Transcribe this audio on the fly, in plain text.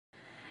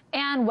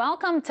And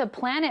welcome to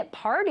Planet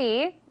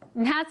Party.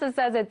 NASA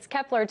says its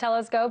Kepler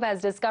telescope has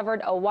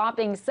discovered a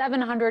whopping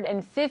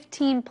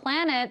 715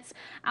 planets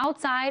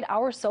outside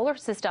our solar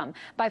system,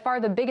 by far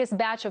the biggest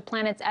batch of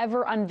planets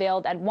ever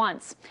unveiled at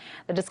once.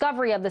 The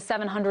discovery of the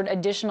 700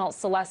 additional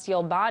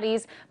celestial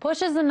bodies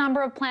pushes the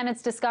number of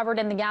planets discovered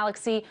in the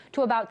galaxy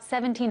to about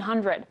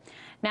 1,700.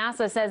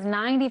 NASA says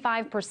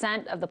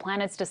 95% of the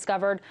planets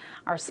discovered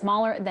are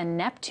smaller than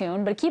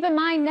Neptune, but keep in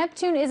mind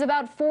Neptune is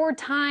about 4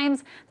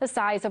 times the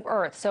size of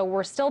Earth, so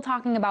we're still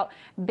talking about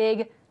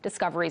big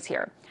discoveries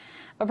here.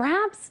 But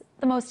perhaps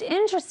the most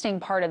interesting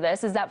part of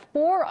this is that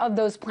 4 of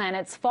those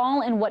planets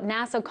fall in what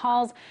NASA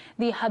calls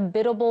the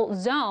habitable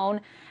zone,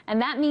 and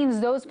that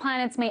means those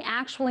planets may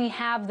actually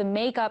have the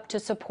makeup to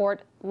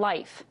support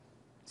life.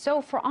 So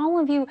for all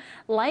of you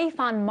life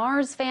on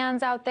Mars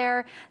fans out there,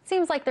 it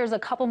seems like there's a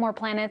couple more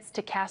planets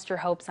to cast your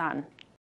hopes on.